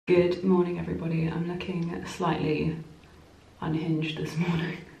Good morning everybody. I'm looking slightly unhinged this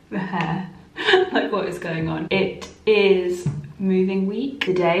morning. The hair, like what is going on? It is moving week.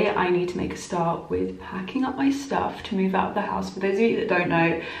 Today I need to make a start with packing up my stuff to move out of the house. For those of you that don't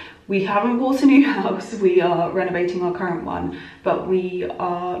know, we haven't bought a new house. We are renovating our current one, but we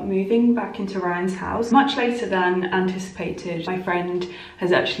are moving back into Ryan's house much later than anticipated. My friend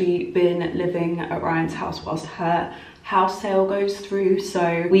has actually been living at Ryan's house whilst her house sale goes through,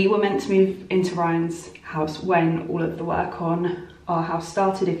 so we were meant to move into Ryan's house when all of the work on our house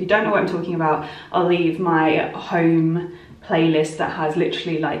started. If you don't know what I'm talking about, I'll leave my home playlist that has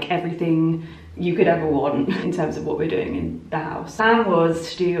literally like everything you could ever want in terms of what we're doing in the house. Plan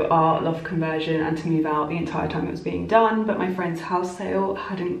was to do our loft conversion and to move out the entire time it was being done, but my friend's house sale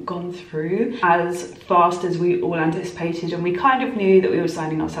hadn't gone through as fast as we all anticipated, and we kind of knew that we were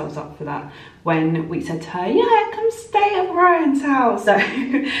signing ourselves up for that when we said to her, yeah, come stay at Ryan's house. So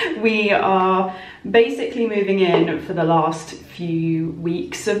we are basically moving in for the last few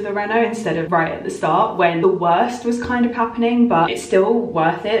weeks of the reno instead of right at the start when the worst was kind of happening, but it's still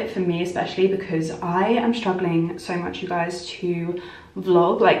worth it for me, especially because I am struggling so much, you guys, to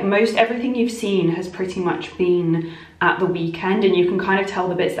vlog. Like most everything you've seen has pretty much been at the weekend, and you can kind of tell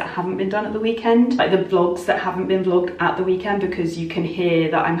the bits that haven't been done at the weekend, like the vlogs that haven't been vlogged at the weekend, because you can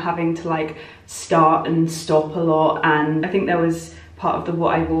hear that I'm having to like start and stop a lot. And I think there was part of the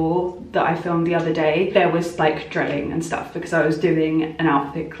what I wore that I filmed the other day, there was like drilling and stuff because I was doing an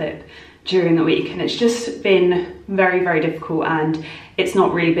outfit clip during the week, and it's just been very difficult, and it's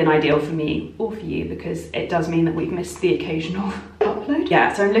not really been ideal for me or for you because it does mean that we've missed the occasional upload.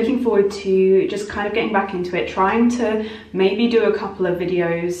 Yeah, so I'm looking forward to just kind of getting back into it, trying to maybe do a couple of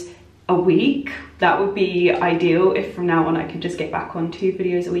videos a week. That would be ideal if from now on I could just get back on 2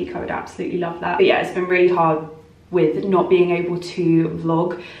 videos a week. I would absolutely love that. But yeah, it's been really hard with not being able to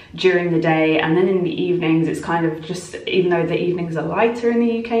vlog during the day, and then in the evenings it's kind of just, even though the evenings are lighter in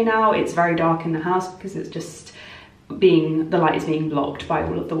the UK now, it's very dark in the house because it's just the light is being blocked by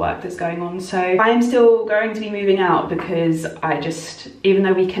all of the work that's going on. So I am still going to be moving out because I just, even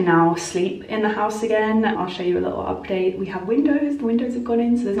though we can now sleep in the house again, I'll show you a little update. We have windows, the windows have gone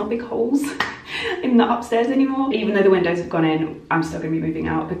in, so there's not big holes in the upstairs anymore. Even though the windows have gone in, I'm still going to be moving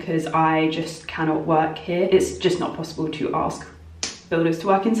out because I just cannot work here. It's just not possible to ask builders to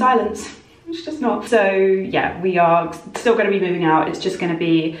work in silence. It's just not. So yeah, we are still going to be moving out. It's just going to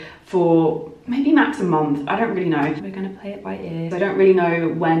be for maybe max a month. I don't really know. We're going to play it by ear. I don't really know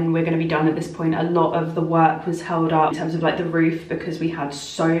when we're going to be done at this point. A lot of the work was held up in terms of like the roof because we had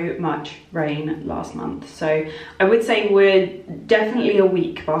so much rain last month. So I would say we're definitely a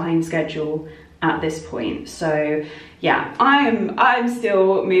week behind schedule at this point. So yeah, I'm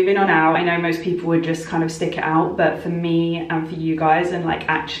still moving on out. I know most people would just kind of stick it out, but for me and for you guys, and like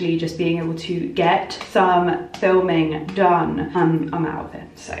actually just being able to get some filming done, I'm out of it.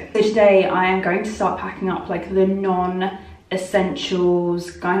 So today I am going to start packing up like the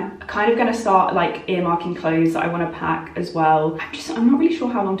non-essentials, kind of going to start like earmarking clothes that I want to pack as well. I'm not really sure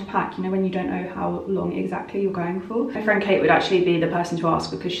how long to pack, you know, when you don't know how long exactly you're going for. My friend Kate would actually be the person to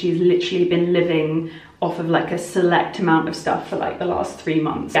ask because she's literally been living off of like a select amount of stuff for like the last 3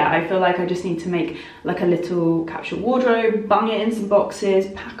 months. Yeah, I feel like I just need to make like a little capsule wardrobe, bung it in some boxes,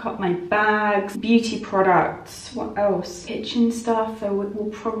 pack up my bags, beauty products, what else? Kitchen stuff. We'll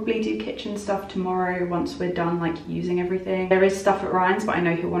probably do kitchen stuff tomorrow once we're done like using everything. There is stuff at Ryan's, but I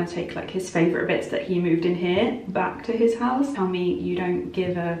know he'll want to take like his favorite bits that he moved in here back to his house. Tell me you don't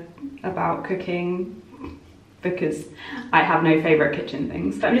give about cooking, because I have no favorite kitchen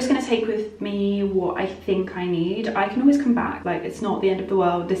things. But I'm just gonna take with me what I think I need. I can always come back, like it's not the end of the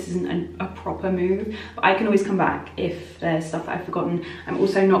world. This isn't a proper move, but I can always come back if there's stuff that I've forgotten. I'm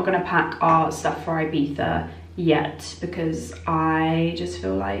also not gonna pack our stuff for Ibiza yet because I just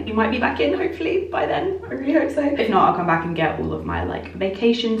feel like you might be back in hopefully by then. I really hope so. If not, I'll come back and get all of my like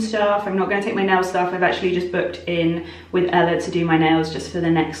vacation stuff. I'm not going to take my nail stuff. I've actually just booked in with Ella to do my nails just for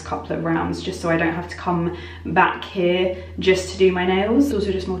the next couple of rounds, just so I don't have to come back here just to do my nails. It's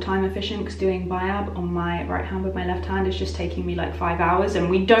also just more time efficient because doing biab on my right hand with my left hand is just taking me like 5 hours, and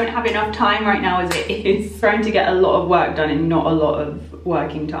we don't have enough time right now as it is. Trying to get a lot of work done in not a lot of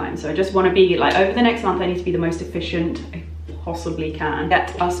working time. So I just want to be like, over the next month I need to be the most efficient I possibly can,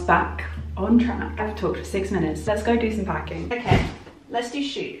 get us back on track. I've talked for 6 minutes. Let's go do some packing. Okay, let's do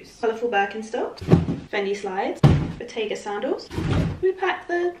shoes. Colourful Birkenstock, Fendi slides, Bottega sandals. We pack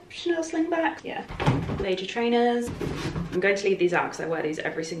the Chanel slingbacks. Yeah, Lady trainers. I'm going to leave these out because I wear these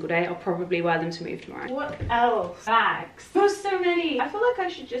every single day. I'll probably wear them to move tomorrow. What else? Bags. There's so many. I feel like I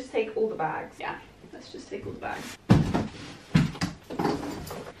should just take all the bags. Yeah, let's just take all the bags.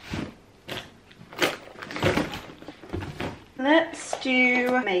 Let's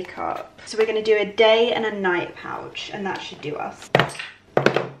do makeup. So we're gonna do a day and a night pouch, and that should do us.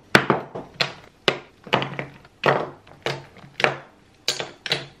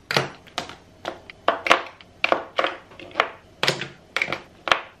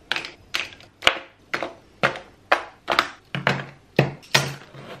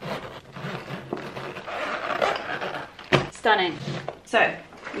 Stunning. So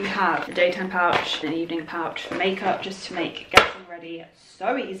we have a daytime pouch, an evening pouch for makeup, just to make getting ready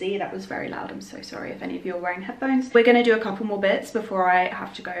so easy. That was very loud. I'm so sorry if any of you are wearing headphones. We're gonna do a couple more bits before I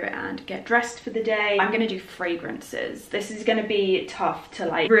have to go and get dressed for the day. I'm gonna do fragrances. This is gonna be tough to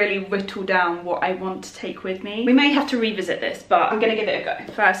like really whittle down what I want to take with me. We may have to revisit this, but I'm gonna give it a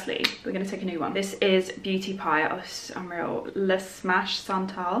go. Firstly, we're gonna take a new one. This is Beauty Pie. Oh, this is unreal. Le Smash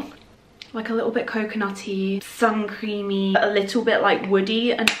Santal. Like a little bit coconutty, sun creamy, a little bit like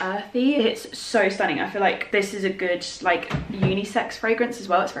woody and earthy. It's so stunning. I feel like this is a good like unisex fragrance as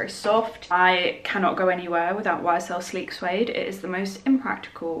well. It's very soft. I cannot go anywhere without YSL Sleek Suede. It is the most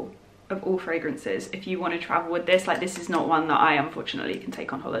impractical of all fragrances. If you want to travel with this, like this is not one that I unfortunately can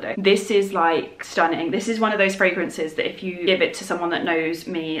take on holiday. This is like stunning. This is one of those fragrances that if you give it to someone that knows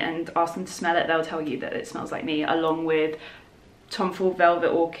me and ask them to smell it, they'll tell you that it smells like me, along with Tom Ford Velvet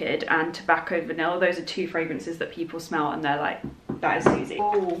Orchid and Tobacco Vanilla. Those are two fragrances that people smell and they're like, that is Susie.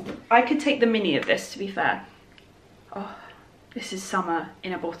 Oh, I could take the mini of this, to be fair. Oh, this is summer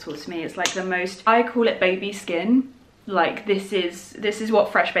in a bottle to me. It's like the most, I call it baby skin. Like this is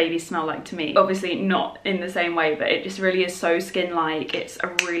what fresh babies smell like to me. Obviously not in the same way, but it just really is so skin-like. It's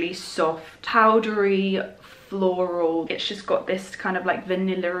a really soft, powdery, floral. It's just got this kind of like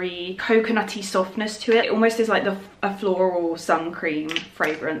vanilla-y, coconutty softness to it. It almost is like a floral sun cream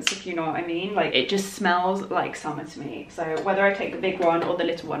fragrance, if you know what I mean. Like it just smells like summer to me. So whether I take the big one or the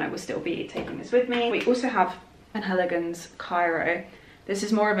little one, I will still be taking this with me. We also have an Elegance Cairo. This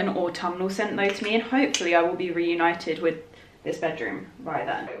is more of an autumnal scent though to me, and hopefully I will be reunited with this bedroom by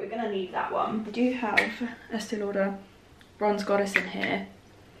then. We're gonna leave that one. I do have Estee Lauder Bronze Goddess in here.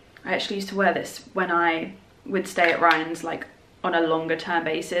 I actually used to wear this when I would stay at Ryan's like on a longer term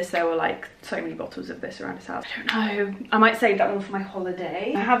basis. There were like so many bottles of this around his house. I don't know, I might save that one for my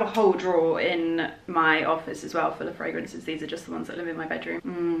holiday. I have a whole drawer in my office as well full of fragrances. These are just the ones that live in my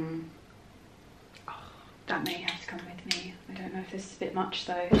bedroom. Oh, that may have to come with me. I don't know if this is a bit much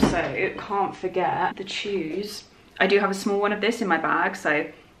though. Also, can't forget the chews. I do have a small one of this in my bag, so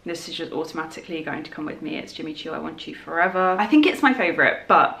this is just automatically going to come with me. It's Jimmy Choo I Want You Forever. I think it's my favorite,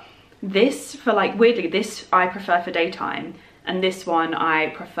 but this for like, weirdly, this I prefer for daytime, and this one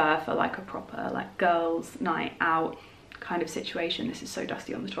I prefer for like a proper like girls night out kind of situation. This is so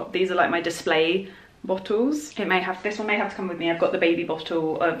dusty on the top. These are like my display bottles. This one may have to come with me. I've got the baby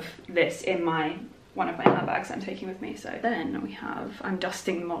bottle of this in one of my handbags I'm taking with me. So then we have, I'm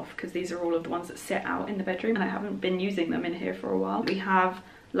dusting them off because these are all of the ones that sit out in the bedroom and I haven't been using them in here for a while. We have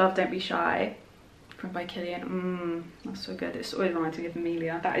Love Don't Be Shy from by Killian. That's so good. It's always reminds me of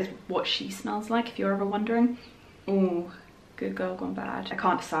Amelia. That is what she smells like, if you're ever wondering. Oh, good girl gone bad. I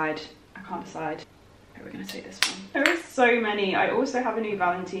can't decide. Okay, we're gonna take this one. There are so many. I also have a new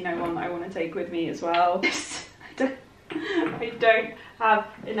Valentino one that I want to take with me as well. I don't have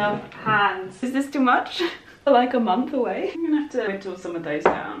enough hands. Is this too much? For like a month away. I'm gonna have to whittle some of those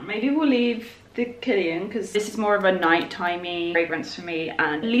down. Maybe we'll leave the Killian because this is more of a night-timey fragrance for me,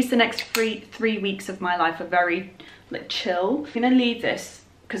 and at least the next three weeks of my life are very like chill. I'm gonna leave this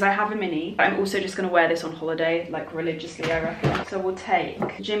because I have a mini. I'm also just gonna wear this on holiday, like religiously, I reckon. So we'll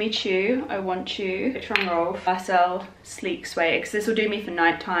take Jimmy Choo, I Want You, drum roll, YSL Sleek Suede, because this will do me for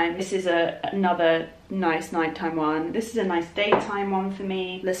nighttime. This is another nice nighttime one. This is a nice daytime one for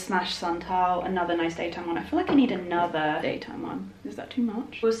me. Le Smash Santal, another nice daytime one. I feel like I need another daytime one. Is that too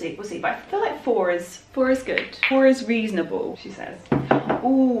much? We'll see, but I feel like four is good. 4 is reasonable, she says.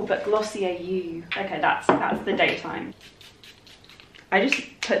 Ooh, but Glossier You. Okay, that's the daytime. I just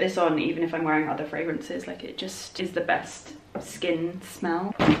put this on even if I'm wearing other fragrances, like it just is the best skin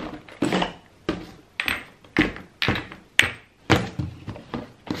smell.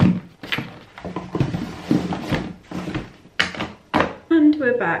 And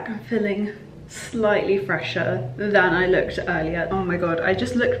we're back. I'm feeling slightly fresher than I looked earlier. Oh my god, I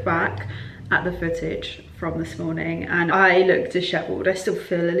just looked back at the footage from this morning and I looked disheveled. I still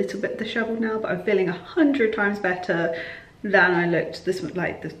feel a little bit disheveled now, but I'm feeling 100 times better than I looked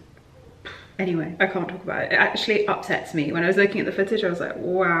anyway, I can't talk about it. It actually upsets me. When I was looking at the footage, I was like,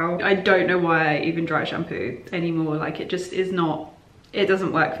 wow, I don't know why I even dry shampoo anymore. Like it just is not it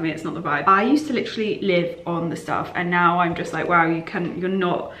doesn't work for me. It's not the vibe. I used to literally live on the stuff, and now I'm just like, wow, you're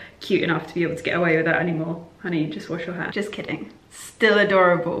not cute enough to be able to get away with that anymore. Honey, just wash your hair. Just kidding. Still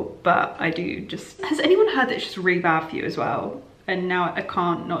adorable, but I do just... Has anyone heard that it's just really bad for you as well? And now I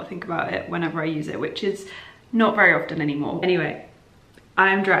can't not think about it whenever I use it, which is not very often anymore. Anyway, I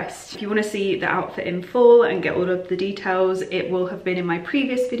am dressed. If you want to see the outfit in full and get all of the details, it will have been in my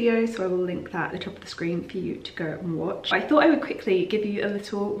previous video, so I will link that at the top of the screen for you to go and watch. I thought I would quickly give you a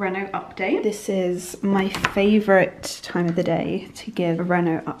little reno update. This is my favourite time of the day to give a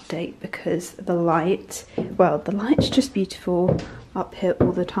reno update because the light, well, the light's just beautiful up here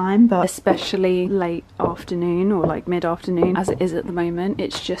all the time, but especially late afternoon or like mid-afternoon as it is at the moment,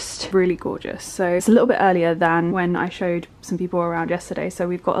 it's just really gorgeous. So it's a little bit earlier than when I showed some people around yesterday, so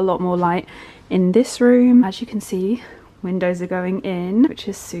we've got a lot more light in this room. As you can see, windows are going in, which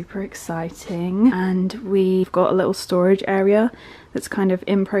is super exciting, and we've got a little storage area that's kind of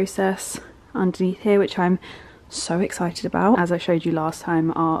in process underneath here, which I'm so excited about. As I showed you last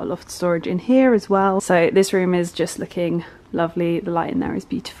time, our loft storage in here as well. So this room is just looking lovely. The light in there is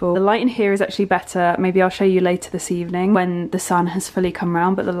beautiful. The light in here is actually better. Maybe I'll show you later this evening when the sun has fully come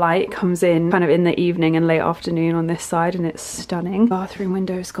around, but the light comes in kind of in the evening and late afternoon on this side, and it's stunning. Bathroom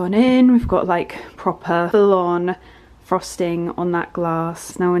window's gone in. We've got like proper full-on frosting on that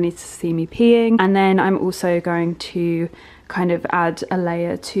glass. No one needs to see me peeing. And then I'm also going to kind of add a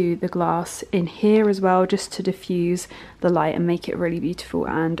layer to the glass in here as well, just to diffuse the light and make it really beautiful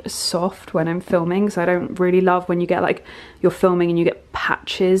and soft when I'm filming. So I don't really love when you get like, you're filming and you get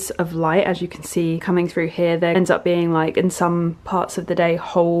patches of light, as you can see coming through here. There ends up being like, in some parts of the day,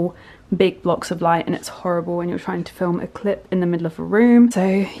 whole big blocks of light, and it's horrible when you're trying to film a clip in the middle of a room. So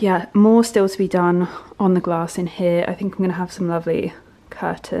yeah, more still to be done on the glass in here. I think I'm gonna have some lovely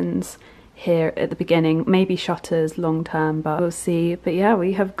curtains here at the beginning, maybe shutters long term, but we'll see. But yeah,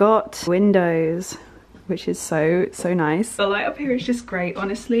 we have got windows, which is so nice. The light up here is just great.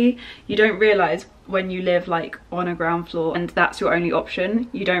 Honestly, you don't realize when you live like on a ground floor and that's your only option,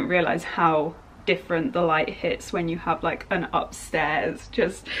 you don't realize how different the light hits when you have like an upstairs.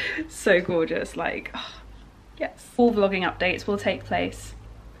 Just so gorgeous. Like, oh, yes. All vlogging updates will take place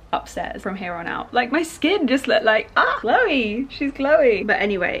upstairs from here on out. Like, my skin just looked like, glowy. She's glowy. But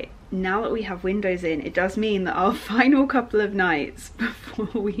anyway, now that we have windows in, it does mean that our final couple of nights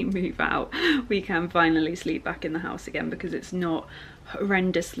before we move out, we can finally sleep back in the house again, because it's not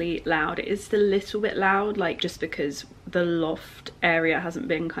horrendously loud. It is a little bit loud, like just because the loft area hasn't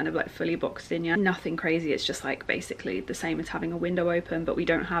been kind of like fully boxed in yet. Nothing crazy, it's just like basically the same as having a window open, but we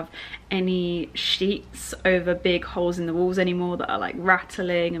don't have any sheets over big holes in the walls anymore that are like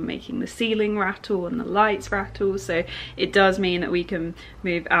rattling and making the ceiling rattle and the lights rattle. So it does mean that we can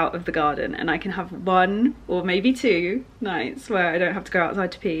move out of the garden and I can have one or maybe two nights where I don't have to go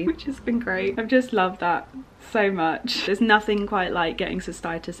outside to pee, which has been great. I've just loved that so much. There's nothing quite like getting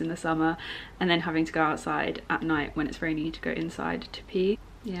cystitis in the summer and then having to go outside at night when it's raining to go inside to pee.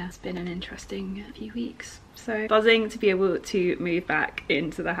 Yeah, it's been an interesting few weeks. So buzzing to be able to move back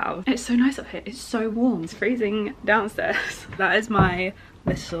into the house. It's so nice up here. It's so warm. It's freezing downstairs. That is my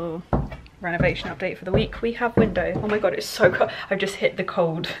little renovation update for the week. We have window. Oh my god, it's so cold. I've just hit the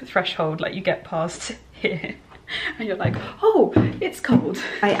cold threshold, like you get past here and you're like, oh, it's cold.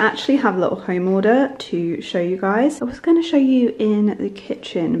 I actually have a little home order to show you guys. I was going to show you in the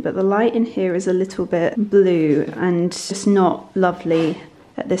kitchen, but the light in here is a little bit blue and just not lovely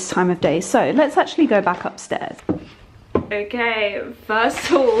at this time of day. So let's actually go back upstairs. Okay, first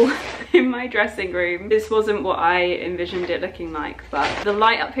haul in my dressing room. This wasn't what I envisioned it looking like, but the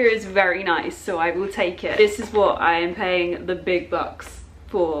light up here is very nice, so I will take it. This is what I am paying the big bucks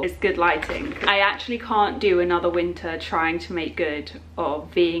for, is good lighting. I actually can't do another winter trying to make good of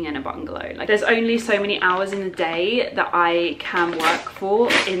being in a bungalow. Like, there's only so many hours in the day that I can work for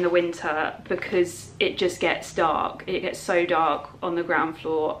in the winter because it just gets dark. It gets so dark on the ground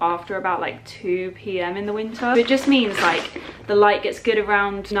floor after about like 2 p.m. in the winter. It just means like the light gets good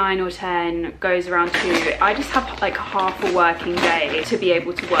around 9 or 10, goes around 2. I just have like half a working day to be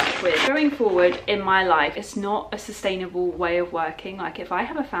able to work with. Going forward in my life, it's not a sustainable way of working. Like, if I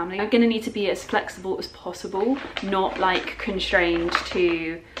have a family, I'm gonna need to be as flexible as possible, not like constrained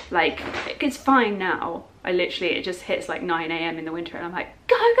to, like, it's fine now, I literally, it just hits like 9 AM in the winter and I'm like,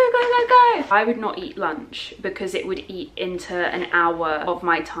 go, go, go, go, go. I would not eat lunch because it would eat into an hour of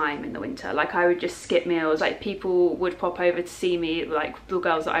my time in the winter. Like I would just skip meals. Like people would pop over to see me, like the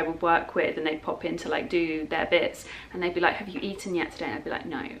girls that I would work with, and they'd pop in to like do their bits and they'd be like, have you eaten yet today? And I'd be like,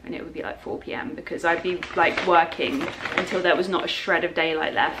 no. And it would be like 4 PM because I'd be like working until there was not a shred of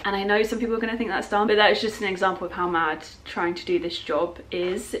daylight left. And I know some people are gonna think that's dumb, but that is just an example of how mad trying to do this job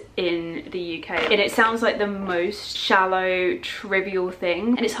is in the UK. And it sounds like the most shallow, trivial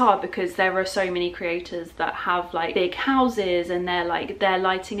thing, and it's hard because there are so many creators that have like big houses and they're like, their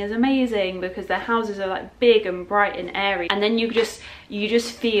lighting is amazing because their houses are like big and bright and airy, and then you just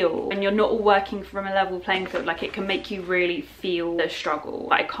feel, and you're not all working from a level playing field, like it can make you really feel the struggle.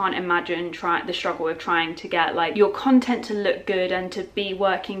 I can't imagine the struggle of trying to get like your content to look good and to be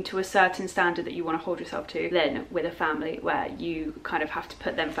working to a certain standard that you want to hold yourself to, then with a family where you kind of have to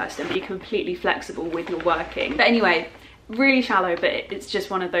put them first and be completely flexible with your working. But anyway, really shallow, but it's just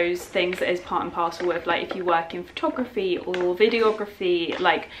one of those things that is part and parcel with like if you work in photography or videography,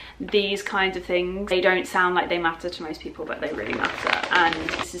 like these kinds of things, they don't sound like they matter to most people, but they really matter. And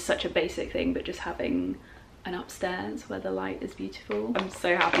this is such a basic thing, but just having an upstairs where the light is beautiful, I'm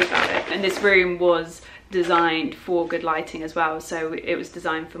so happy about it. And this room was designed for good lighting as well, so it was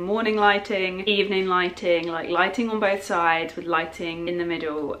designed for morning lighting, evening lighting, like lighting on both sides with lighting in the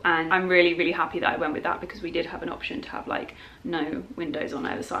middle. And I'm really happy that I went with that because we did have an option to have like no windows on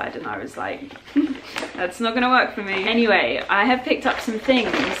either side, and I was like that's not gonna work for me. Anyway, I have picked up some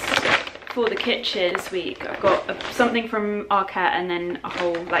things for the kitchen this week. I've got something from Arket and then a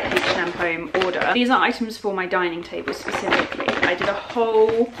whole like H&M home order. These are items for my dining table specifically. I did a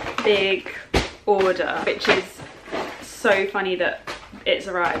whole big order, which is so funny that it's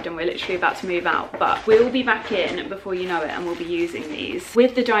arrived and we're literally about to move out, but we'll be back in before you know it and we'll be using these.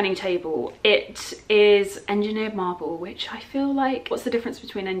 With the dining table, it is engineered marble, which I feel like, what's the difference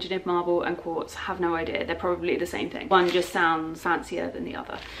between engineered marble and quartz? I have no idea. They're probably the same thing. One just sounds fancier than the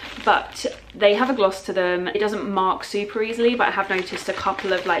other, but they have a gloss to them. It doesn't mark super easily, but I have noticed a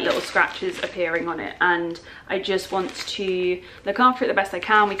couple of like little scratches appearing on it, and I just want to look after it the best I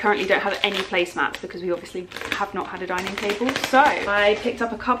can. We currently don't have any placemats because we obviously have not had a dining table, so I picked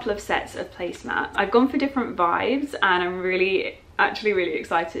up a couple of sets of placemats. I've gone for different vibes and I'm actually really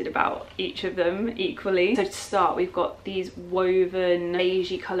excited about each of them equally. So to start, we've got these woven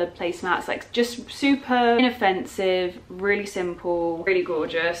beigey coloured placemats, like just super inoffensive, really simple, really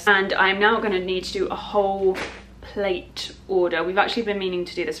gorgeous. And I'm now going to need to do a whole plate order. We've actually been meaning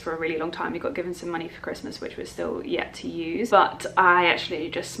to do this for a really long time. We got given some money for Christmas, which we're still yet to use, but I actually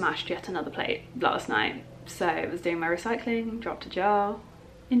just smashed yet another plate last night. So I was doing my recycling, dropped a jar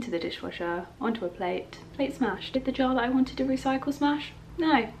into the dishwasher, onto a plate smashed. Did the jar that I wanted to recycle smash?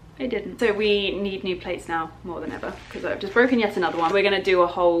 No, it didn't. So we need new plates now more than ever because I've just broken yet another one. We're gonna do a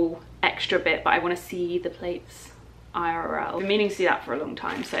whole extra bit, but I want to see the plates IRL. I've been meaning to see that for a long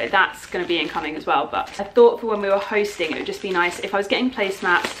time, so that's going to be incoming as well. But I thought for when we were hosting, it would just be nice if I was getting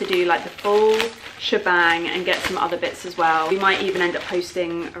placemats to do like the full shebang and get some other bits as well. We might even end up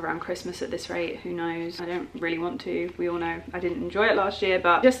hosting around Christmas at this rate, who knows. I don't really want to. We all know I didn't enjoy it last year,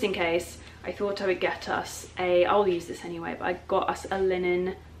 but just in case, I thought I would get us I'll use this anyway, but I got us a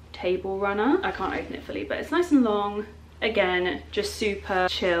linen table runner. I can't open it fully, but it's nice and long. Again, just super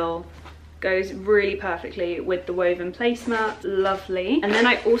chill. Goes really perfectly with the woven placemat. Lovely. And then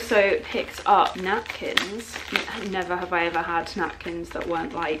I also picked up napkins. Never have I ever had napkins that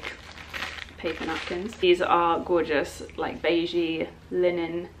weren't like paper napkins. These are gorgeous, like beigey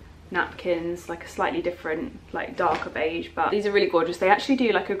linen napkins, like a slightly different, like darker beige, but these are really gorgeous. They actually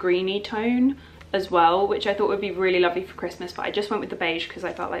do like a greeny tone as well, which I thought would be really lovely for Christmas, but I just went with the beige because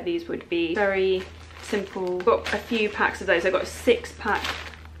I felt like these would be very simple. Got a few packs of those. I got a 6-pack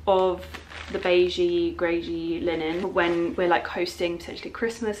of the beigey, greigey linen when we're like hosting potentially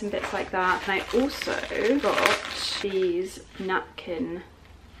Christmas and bits like that. And I also got these napkin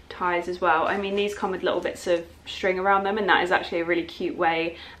ties as well. I mean, these come with little bits of string around them, and that is actually a really cute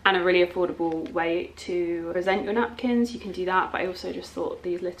way and a really affordable way to present your napkins. You can do that, but I also just thought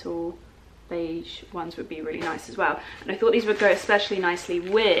these little beige ones would be really nice as well. And I thought these would go especially nicely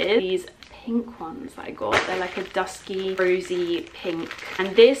with these pink ones that I got. They're like a dusky rosy pink,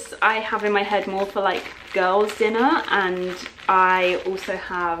 and this I have in my head more for like girls dinner. And I also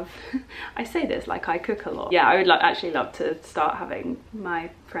have I say this like I cook a lot. Yeah, I would actually love to start having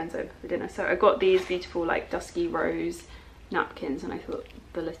my friends over for dinner. So I got these beautiful like dusky rose napkins, and I thought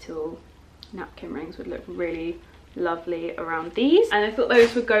the little napkin rings would look really lovely around these, and I thought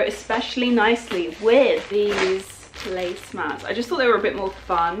those would go especially nicely with these placemats. I just thought they were a bit more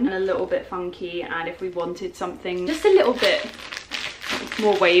fun and a little bit funky, and if we wanted something just a little bit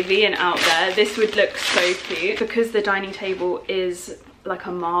more wavy and out there, this would look so cute. Because the dining table is like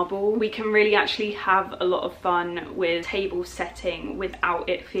a marble, we can really actually have a lot of fun with table setting without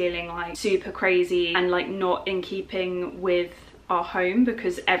it feeling like super crazy and like not in keeping with our home,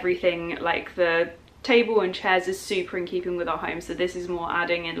 because everything like the table and chairs is super in keeping with our home, so this is more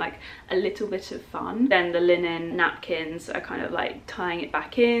adding in like a little bit of fun. Then the linen napkins are kind of like tying it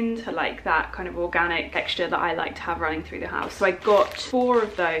back in to like that kind of organic texture that I like to have running through the house. So I got 4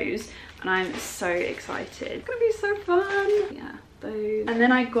 of those and I'm so excited. It's gonna be so fun. Yeah, those. And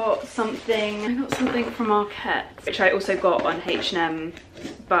then I got something from Arquette, which I also got on H&M,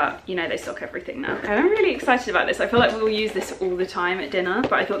 but you know, they stock everything now. And I'm really excited about this. I feel like we'll use this all the time at dinner,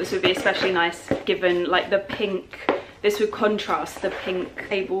 but I thought this would be especially nice given like the pink. This would contrast the pink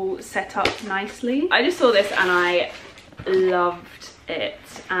table setup nicely. I just saw this and I loved it.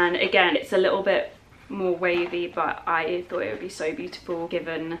 And again, it's a little bit more wavy, but I thought it would be so beautiful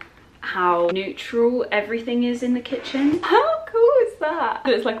given how neutral everything is in the kitchen. How cool is that?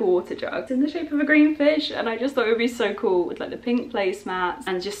 So it's like a water jug. It's in the shape of a green fish, and I just thought it would be so cool with like the pink placemats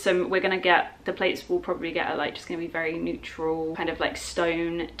and just some, we're gonna get, the plates will probably get like just gonna be very neutral, kind of like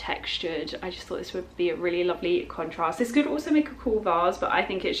stone textured. I just thought this would be a really lovely contrast. This could also make a cool vase, but I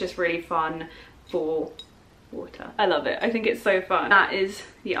think it's just really fun for water. I love it. I think it's so fun. That is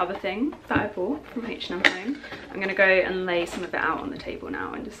the other thing that I bought from H&M Home. I'm gonna go and lay some of it out on the table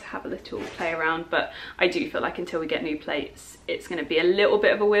now and just have a little play around, but I do feel like until we get new plates it's gonna be a little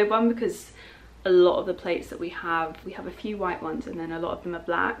bit of a weird one, because a lot of the plates that we have a few white ones and then a lot of them are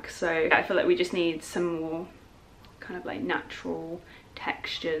black, so I feel like we just need some more kind of like natural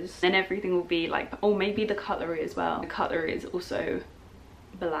textures, and everything will be like, oh, maybe the cutlery as well. The cutlery is also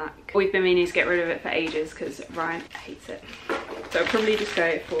black. We've been meaning to get rid of it for ages because Ryan hates it, so I'll probably just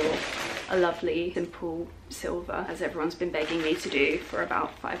go for a lovely simple silver, as everyone's been begging me to do for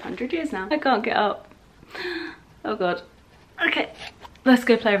about 500 years now. I can't get up. Oh god. Okay, let's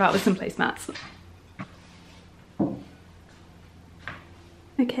go play about with some placemats.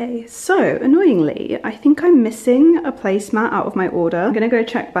 Okay, so annoyingly, I think I'm missing a placemat out of my order. I'm gonna go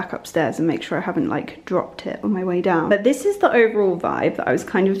check back upstairs and make sure I haven't like dropped it on my way down. But this is the overall vibe that I was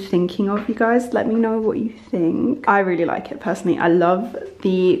kind of thinking of, you guys. Let me know what you think. I really like it personally. I love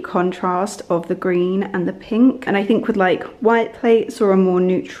the contrast of the green and the pink. And I think with like white plates or a more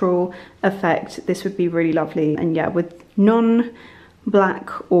neutral effect, this would be really lovely. And yeah, with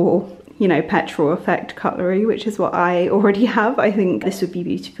non-black or, you know, petrol effect cutlery, which is what I already have, I think this would be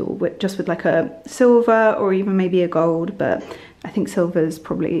beautiful with just with like a silver or even maybe a gold, but I think silver is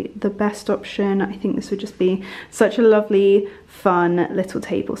probably the best option. I think this would just be such a lovely, fun little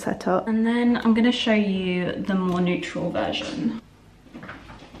table setup. And then I'm going to show you the more neutral version.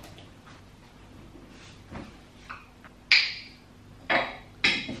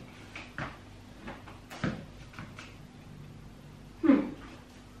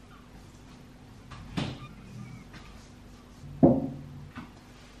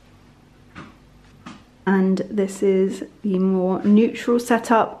 And this is the more neutral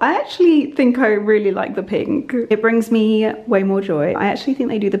setup. I actually think I really like the pink. It brings me way more joy. I actually think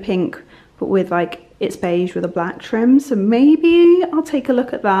they do the pink, but with like, it's beige with a black trim. So maybe I'll take a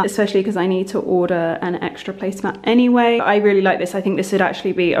look at that, especially because I need to order an extra placemat anyway. I really like this. I think this would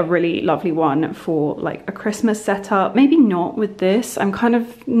actually be a really lovely one for like a Christmas setup. Maybe not with this. I'm kind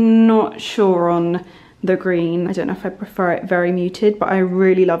of not sure on the green. I don't know if I prefer it very muted, but I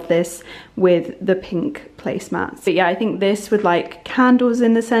really love this with the pink placemats. But yeah, I think this with like candles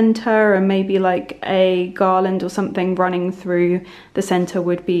in the center and maybe like a garland or something running through the center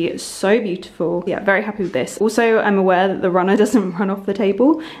would be so beautiful. Yeah, very happy with this. Also, I'm aware that the runner doesn't run off the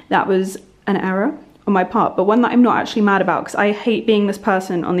table. That was an error on my part, but one that I'm not actually mad about, because I hate being this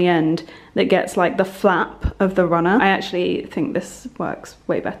person on the end that gets like the flap of the runner. I actually think this works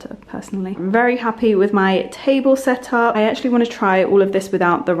way better personally. I'm very happy with my table setup. I actually want to try all of this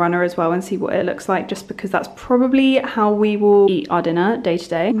without the runner as well and see what it looks like, just because that's probably how we will eat our dinner day to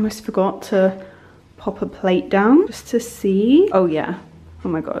day. I almost forgot to pop a plate down just to see. Oh yeah. Oh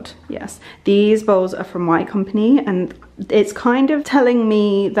my god, yes. These bowls are from White Company, and it's kind of telling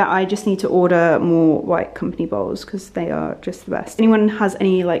me that I just need to order more White Company bowls because they are just the best. Anyone has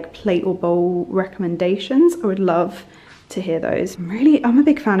any like plate or bowl recommendations, I would love to hear those. I'm a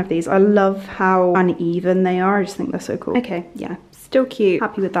big fan of these. I love how uneven they are. I just think they're so cool. Okay, yeah, still cute,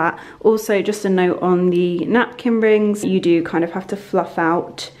 happy with that. Also, just a note on the napkin rings, you do kind of have to fluff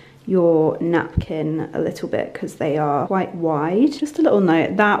out your napkin a little bit because they are quite wide. Just a little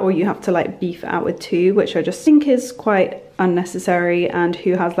note, that or you have to like beef it out with 2, which I just think is quite unnecessary, and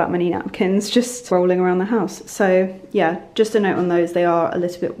who has that many napkins just rolling around the house. So yeah, just a note on those, they are a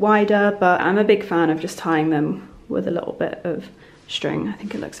little bit wider, but I'm a big fan of just tying them with a little bit of string. I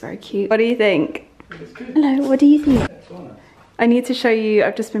think it looks very cute. What do you think? Hello, what do you think? I need to show you,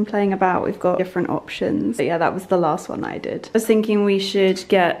 I've just been playing about, we've got different options. But yeah, that was the last one that I did. I was thinking we should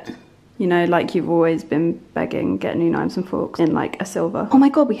get, you know, like you've always been begging, get new knives and forks in like a silver. Oh my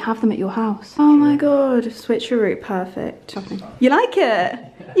god, we have them at your house. Oh my god, switcheroo, perfect. You like it?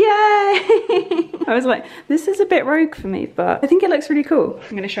 Yay! I was like, this is a bit rogue for me, but I think it looks really cool.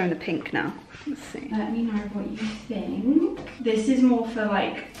 I'm gonna show him the pink now. Let's see. Let me know what you think. This is more for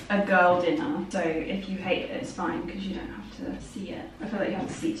like a girl dinner, so if you hate it, it's fine because you don't have to see it. I feel like you have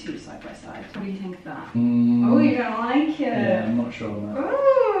to see 2 side by side. What do you think of that? Oh, you don't like it? Yeah, I'm not sure on that.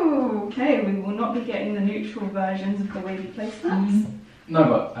 Oh, okay. We will not be getting the neutral versions of the way we place that. No,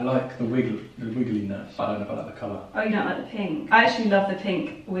 but I like the wiggliness. I don't know if I like the colour. Oh, you don't like the pink? I actually love the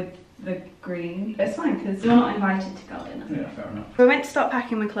pink with the green. It's fine because you're not invited to girl dinner. Yeah, fair enough. So I went to start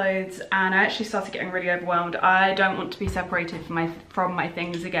packing my clothes and I actually started getting really overwhelmed. I don't want to be separated from my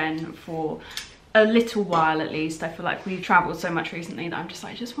things again for a little while at least. I feel like we've travelled so much recently that I'm just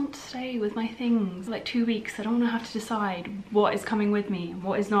like, I just want to stay with my things. Like 2 weeks, I don't want to have to decide what is coming with me and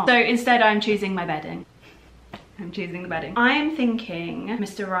what is not. So instead I'm choosing my bedding. I'm choosing the bedding. I'm thinking,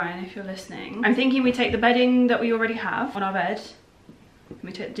 Mr. Ryan, if you're listening, I'm thinking we take the bedding that we already have on our bed,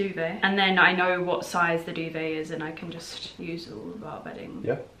 we take the duvet, and then I know what size the duvet is and I can just use all of our bedding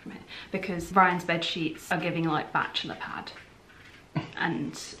from here. Because Ryan's bed sheets are giving like bachelor pad.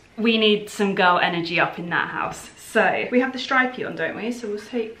 And we need some girl energy up in that house. So we have the stripey on, don't we? So we'll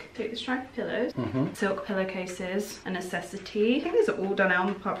take the stripey pillows, silk pillowcases, a necessity. I think these are all done out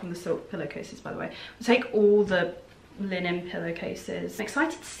apart from the silk pillowcases, by the way. We'll take all the linen pillowcases. I'm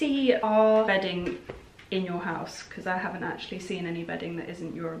excited to see our bedding in your house because I haven't actually seen any bedding that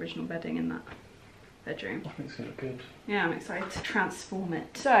isn't your original bedding in that bedroom. I think it's gonna look good. Yeah, I'm excited to transform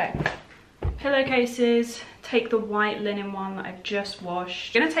it. So, pillowcases, take the white linen one that I've just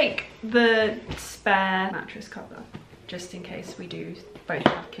washed. I'm gonna take the spare mattress cover just in case we do both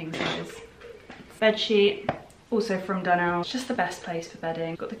have king size. Bed sheet, also from Dunelm. It's just the best place for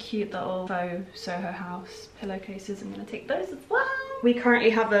bedding. Got the cute little faux Soho House pillowcases. I'm gonna take those as well. We currently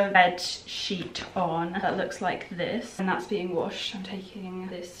have a bed sheet on that looks like this, and that's being washed. I'm taking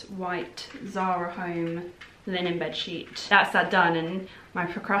this white Zara Home linen bed sheet. That's that done, and my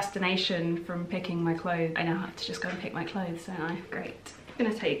procrastination from picking my clothes, I now have to just go and pick my clothes, don't I? Great. I'm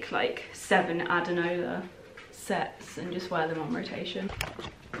gonna take like 7 Adenola sets and just wear them on rotation.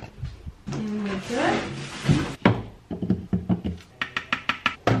 And we're good.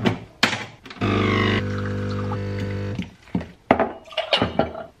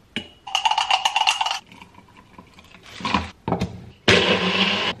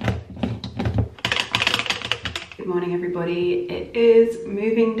 Good morning everybody, it is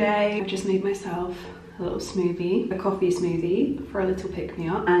moving day. I've just made myself a little smoothie, a coffee smoothie for a little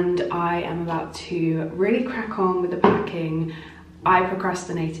pick-me-up, and I am about to really crack on with the packing. I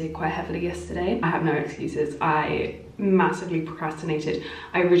procrastinated quite heavily yesterday. I have no excuses, I massively procrastinated.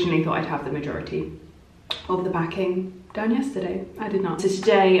 I originally thought I'd have the majority of the packing done yesterday. I did not. So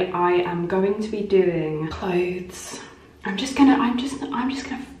today I am going to be doing clothes. I'm just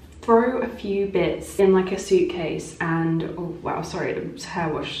gonna throw a few bits in like a suitcase, and oh wow, sorry, it was hair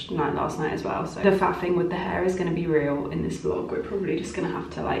wash night last night as well, so the faffing with the hair is going to be real in this vlog. We're probably just going to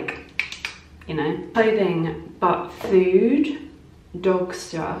have to, like, you know, clothing, but food and dog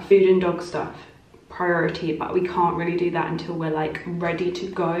stuff priority, but we can't really do that until we're like ready to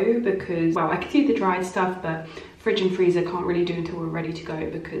go, because, well, I could do the dry stuff, but fridge and freezer can't really do until we're ready to go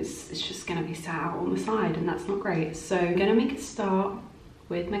because it's just going to be sat out on the side and that's not great. So I'm going to make a start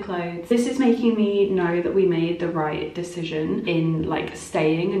with my clothes. This is making me know that we made the right decision in like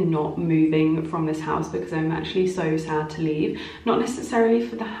staying and not moving from this house, because I'm actually so sad to leave. Not necessarily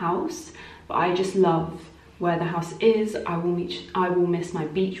for the house, but I just love where the house is. I will miss my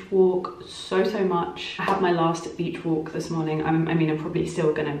beach walk so much. I had my last beach walk this morning. I mean, I'm probably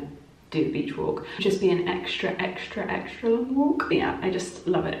still gonna do the beach walk, just be an extra long walk. But yeah, I just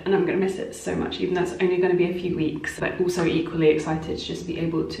love it and I'm gonna miss it so much, even though it's only gonna be a few weeks, but also equally excited to just be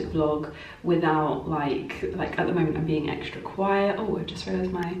able to vlog without like at the moment I'm being extra quiet. Oh, I just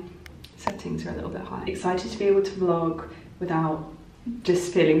realized my settings are a little bit high. Excited to be able to vlog without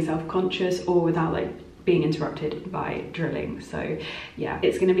just feeling self-conscious, or without like being interrupted by drilling. So yeah,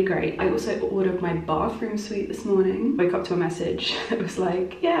 it's gonna be great. I also ordered my bathroom suite this morning. Woke up to a message that was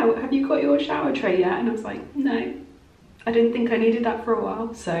like, yeah, have you got your shower tray yet? And I was like, no, I didn't think I needed that for a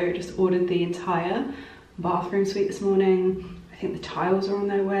while. So just ordered the entire bathroom suite this morning. I think the tiles are on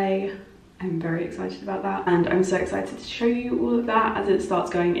their way. I'm very excited about that, and I'm so excited to show you all of that as it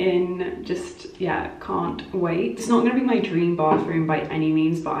starts going in. Just, yeah, can't wait. It's not gonna be my dream bathroom by any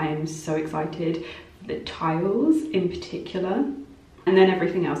means, but I am so excited. The tiles in particular, and then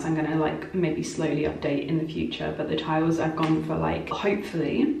everything else I'm gonna like maybe slowly update in the future. But the tiles, I've gone for like,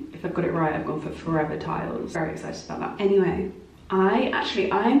 hopefully, if I've got it right, I've gone for forever tiles. Very excited about that. Anyway,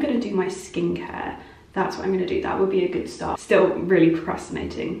 I'm gonna do my skincare. That's what I'm gonna do. That would be a good start. Still really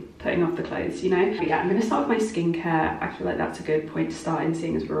procrastinating putting off the clothes, you know? But yeah, I'm gonna start with my skincare. I feel like that's a good point to start in,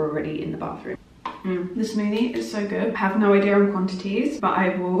 seeing as we're already in the bathroom. The smoothie is so good. I have no idea on quantities, but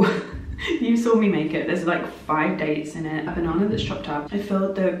I will, you saw me make it. There's like 5 dates in it, a banana that's chopped up. I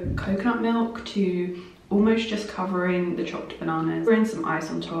filled the coconut milk to almost just covering the chopped bananas. Threw in some ice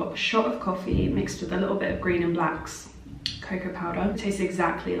on top, a shot of coffee mixed with a little bit of green and black's cocoa powder. It tastes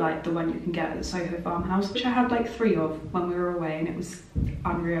exactly like the one you can get at the Soho farmhouse, which I had like 3 of when we were away, and it was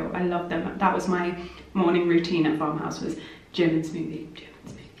unreal. I love them. That was my morning routine at farmhouse, was gym and smoothie.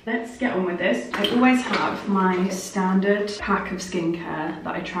 Let's get on with this. I always have my standard pack of skincare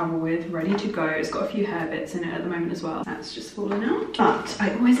that I travel with ready to go. It's got a few hair bits in it at the moment as well. That's just fallen out. But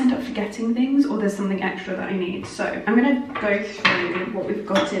I always end up forgetting things, or there's something extra that I need. So I'm gonna go through what we've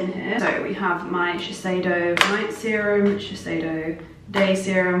got in here. So we have my Shiseido night serum, Shiseido day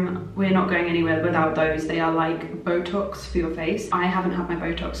serum. We're not going anywhere without those. They are like Botox for your face. I haven't had my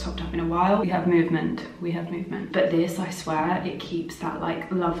Botox topped up in a while. We have movement. But this, I swear, it keeps that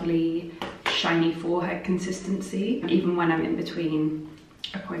like lovely shiny forehead consistency even when I'm in between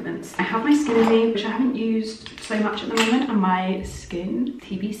appointments. I have my Skin Me, which I haven't used so much at the moment, and my skin,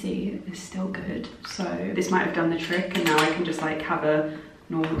 TBC, is still good. So this might have done the trick, and now I can just like have a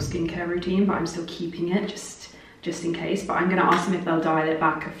normal skincare routine, but I'm still keeping it just in case. But I'm gonna ask them if they'll dial it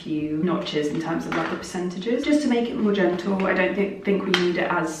back a few notches in terms of like the percentages, just to make it more gentle. I don't think we need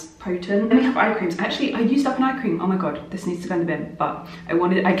it as potent. Then we have eye creams. Actually, I used up an eye cream. Oh my god, this needs to go in the bin. But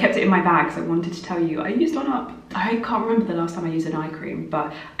I kept it in my bag, so I wanted to tell you I used one up. I can't remember the last time I used an eye cream,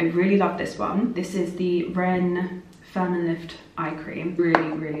 but I really love this one. This is the Ren Firm and Lift eye cream.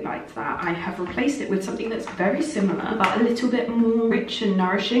 Really liked that. I have replaced it with something that's very similar but a little bit more rich and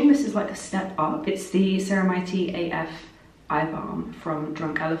nourishing. This is like a step up. It's the Ceramite AF eye balm from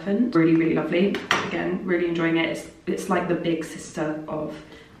Drunk Elephant. Really lovely. Again, really enjoying it. It's like the big sister of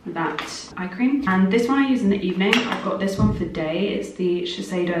that eye cream. And this one I use in the evening. I've got this one for day. It's the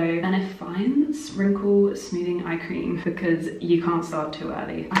Shiseido Benefiance Wrinkle Smoothing Eye Cream, because you can't start too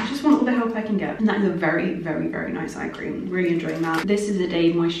early. I just want all the help I can get. And that is a very nice eye cream. Really enjoying that. This is a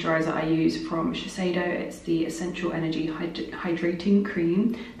day moisturizer I use from Shiseido. It's the Essential Energy Hydrating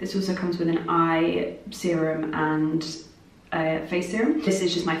Cream. This also comes with an eye serum and a face serum. This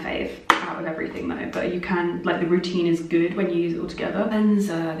is just my fave out of everything though, but you can, like, the routine is good when you use it all together.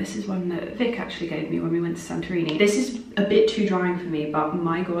 Cleanser, this is one that Vic actually gave me when we went to Santorini. This is a bit too drying for me, but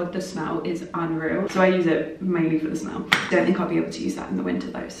my god, the smell is unreal. So I use it mainly for the smell. Don't think I'll be able to use that in the winter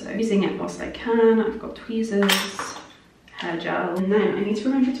though, so using it whilst I can. I've got tweezers, hair gel, and then I need to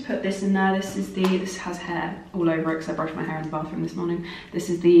remember to put this in there. This has hair all over it because I brushed my hair in the bathroom this morning. This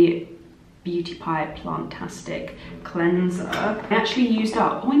is the Beauty Pie Plantastic Cleanser. I actually used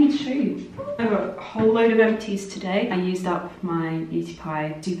up, I need to show you. I got a whole load of empties today. I used up my Beauty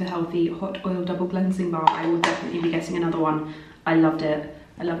Pie Super Healthy Hot Oil Double Cleansing Bar. I will definitely be getting another one. I loved it.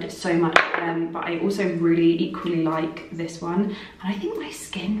 I loved it so much. But I also really equally like this one. And I think my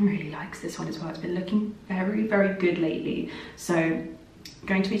skin really likes this one as well. It's been looking very good lately. So I'm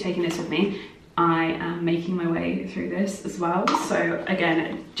going to be taking this with me. I am making my way through this as well. So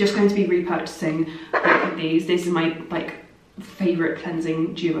again, just going to be repurchasing both of these. These are my like favorite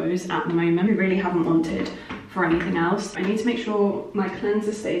cleansing duos at the moment. I really haven't wanted for anything else. I need to make sure my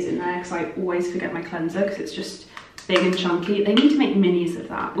cleanser stays in there because I always forget my cleanser because it's just big and chunky. They need to make minis of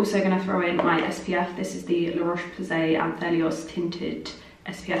that. Also going to throw in my SPF. This is the La Roche-Posay Anthelios Tinted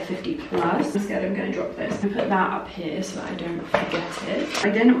SPF 50+. I'm scared I'm going to drop this. I put that up here so that I don't forget it. I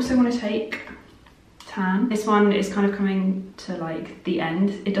then also want to take tan. This one is kind of coming to like the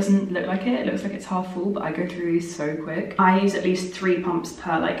end. It doesn't look like it. It looks like it's half full, but I go through these so quick. I use at least 3 pumps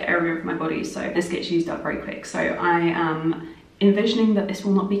per like area of my body, so this gets used up very quick. So I am envisioning that this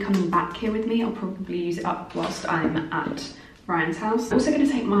will not be coming back here with me. I'll probably use it up whilst I'm at Ryan's house. I'm also going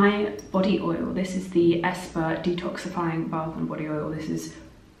to take my body oil. This is the Esper Detoxifying Bath and Body Oil. This is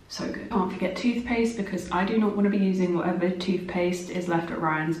So good. Can't forget toothpaste, because I do not want to be using whatever toothpaste is left at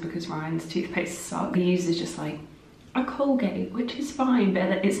Ryan's, because Ryan's toothpaste sucks. He uses just like a Colgate, which is fine,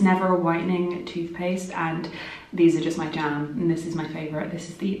 but it's never a whitening toothpaste, and these are just my jam, and this is my favorite. This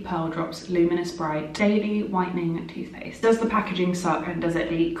is the Pearl Drops Luminous Bright Daily Whitening Toothpaste. Does the packaging suck and does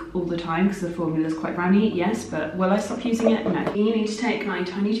it leak all the time because the formula is quite runny? Yes, but will I stop using it? No. You need to take my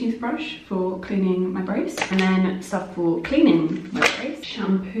tiny toothbrush for cleaning my brace, and then stuff for cleaning my brace.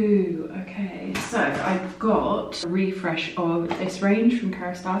 Shampoo. Okay, so I've got a refresh of this range from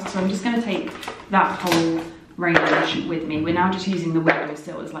Kerastase, so I'm just going to take that whole range with me. We're now just using the window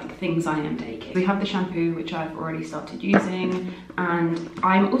still as like things I am taking. We have the shampoo, which I've already started using, and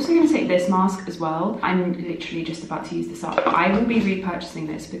I'm also going to take this mask as well. I'm literally just about to use this up. I will be repurchasing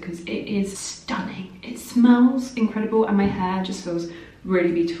this because it is stunning. It smells incredible, and my hair just feels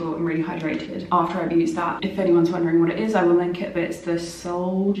really beautiful and really hydrated after I've used that. If anyone's wondering what it is, I will link it, but it's the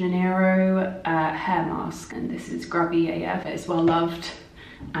Sol Janeiro hair mask, and this is grubby AF. It's well loved,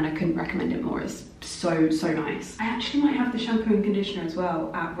 and I couldn't recommend it more. It's so nice. I actually might have the shampoo and conditioner as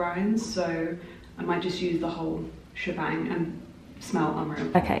well at Ryan's, so I might just use the whole shebang and smell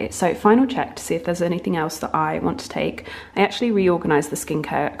unreal. Okay, so final check to see if there's anything else that I want to take. I actually reorganized the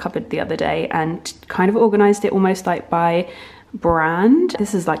skincare cupboard the other day and kind of organized it almost like by brand.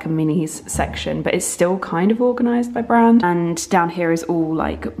 This is like a minis section, but it's still kind of organized by brand, and down here is all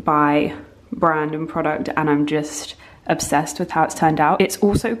like by brand and product, and I'm just obsessed with how it's turned out. It's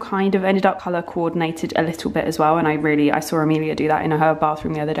also kind of ended up color coordinated a little bit as well, and I saw Amelia do that in her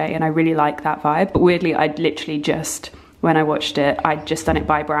bathroom the other day, and I really like that vibe. But weirdly, I'd literally just, when I watched it, I'd just done it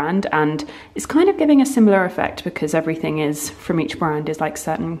by brand, and it's kind of giving a similar effect because everything is from each brand is like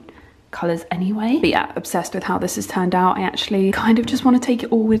certain colors anyway. But yeah, obsessed with how this has turned out. I actually kind of just want to take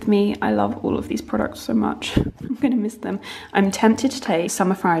it all with me. I love all of these products so much. I'm gonna miss them. I'm tempted to take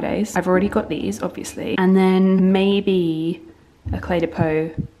Summer Fridays. I've already got these, obviously. And then maybe a Clé de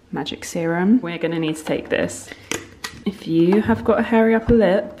Peau Magic Serum. We're gonna need to take this. If you have got a hairy upper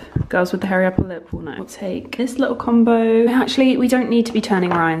lip, girls with the hairy upper lip will know. We'll take this little combo. Actually, we don't need to be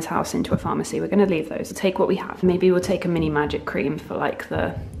turning Ryan's house into a pharmacy. We're gonna leave those. We'll take what we have. Maybe we'll take a mini magic cream for like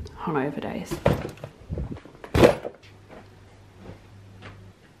the hungover days.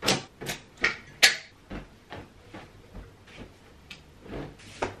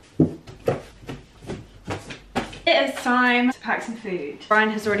 It is time to pack some food. Ryan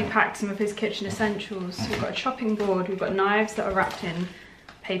has already packed some of his kitchen essentials. We've got a chopping board, we've got knives that are wrapped in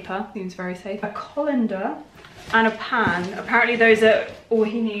paper, seems very safe, a colander and a pan. Apparently those are all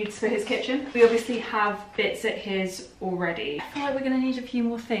he needs for his kitchen. We obviously have bits at his already. I feel like we're gonna need a few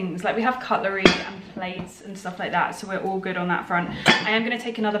more things. Like we have cutlery and plates and stuff like that, so we're all good on that front. I am gonna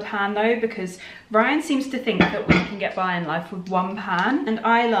take another pan though, because Ryan seems to think that we can get by in life with one pan, and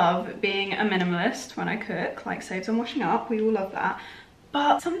I love being a minimalist when I cook, like saves on washing up, we all love that.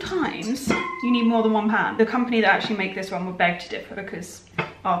 But sometimes you need more than one pan. The company that actually make this one would beg to differ, because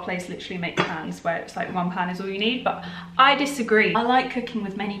our place literally makes pans where it's like one pan is all you need, but I disagree. I like cooking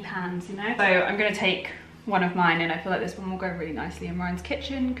with many pans, you know? So I'm gonna take one of mine, and I feel like this one will go really nicely in Ryan's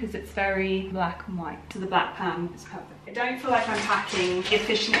kitchen because it's very black and white. So the black pan is perfect. I don't feel like I'm packing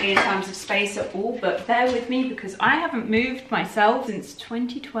efficiently in terms of space at all, but bear with me because I haven't moved myself since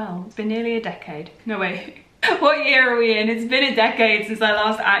 2012. It's been nearly a decade. No way. What year are we in? It's been a decade since I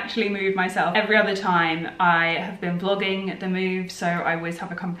last actually moved myself. Every other time I have been vlogging the move, so I always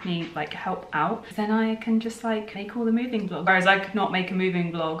have a company like help out. Then I can just like make all the moving vlogs. Whereas I could not make a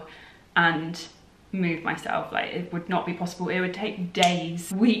moving vlog and move myself, like it would not be possible. It would take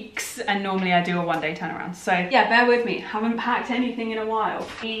days, weeks, and normally I do a one-day turnaround. So yeah, bear with me. Haven't packed anything in a while.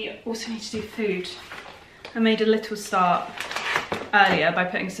 We also need to do food. I made a little start earlier by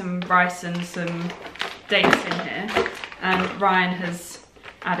putting some rice and some dates in here, and Ryan has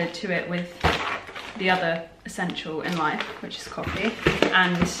added to it with the other essential in life, which is coffee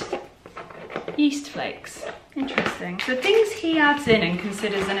and yeast flakes. Interesting. The things he adds in and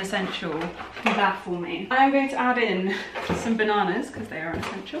considers an essential baffle me. I'm going to add in some bananas because they are an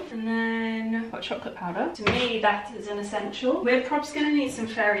essential, and then hot chocolate powder. To me, that is an essential. We're probably going to need some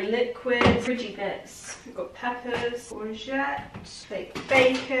fairy liquid, fridgy bits. We've got peppers, courgette, baked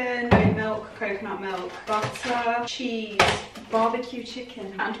bacon, oat milk, coconut milk, butter, cheese, barbecue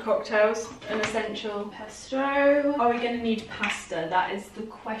chicken and cocktails, an essential. Pesto. Are we going to need pasta? That is the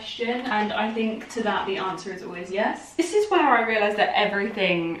question, and I think to that the answer is always yes. This is where I realised that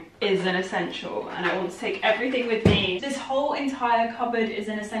everything is an essential and I want to take everything with me. This whole entire cupboard is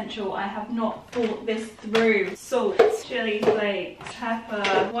an essential. I have not thought this through. Salt, chili flakes,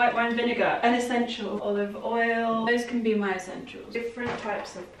 pepper, white wine vinegar, an essential. Olive oil, those can be my essentials. Different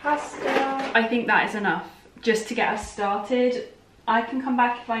types of pasta. I think that is enough just to get us started. I can come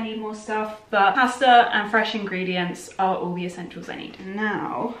back if I need more stuff, but pasta and fresh ingredients are all the essentials I need.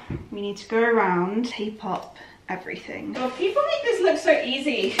 Now we need to go around, tape up everything. Oh, people make this look so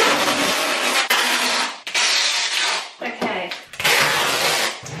easy. Okay.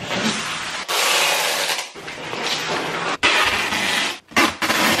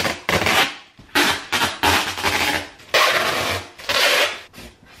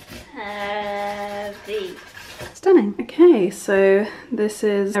 Stunning. Okay, so this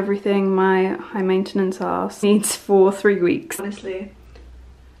is everything my high maintenance ass needs for 3 weeks. Honestly,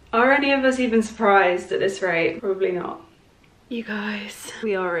 are any of us even surprised at this rate? Probably not. You guys,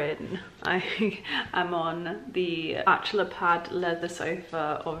 we are in. I am on the bachelor pad leather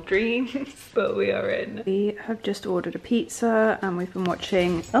sofa of dreams, but we are in. We have just ordered a pizza and we've been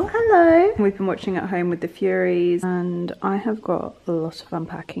watching, oh hello! We've been watching At Home with the Furies, and I have got a lot of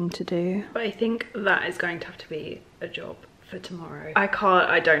unpacking to do. But I think that is going to have to be a job for tomorrow.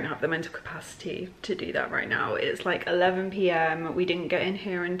 I don't have the mental capacity to do that right now. It's like 11 p.m. We didn't get in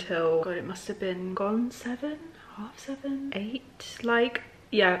here until, God, it must have been gone 7? Half 7, 8, like,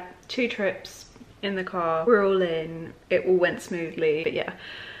 yeah, 2 trips in the car. We're all in, it all went smoothly, but yeah,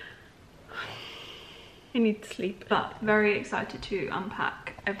 I need to sleep. But very excited to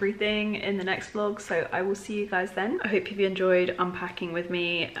unpack everything in the next vlog, so I will see you guys then. I hope you've enjoyed unpacking with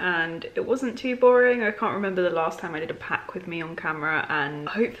me and it wasn't too boring. I can't remember the last time I did a pack with me on camera, and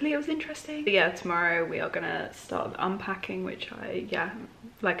hopefully it was interesting. But yeah, tomorrow we are gonna start the unpacking, which yeah,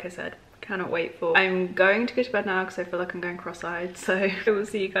 like I said, cannot wait for. I'm going to go to bed now because I feel like I'm going cross-eyed, so I will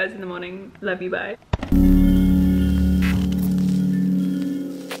see you guys in the morning. Love you, bye.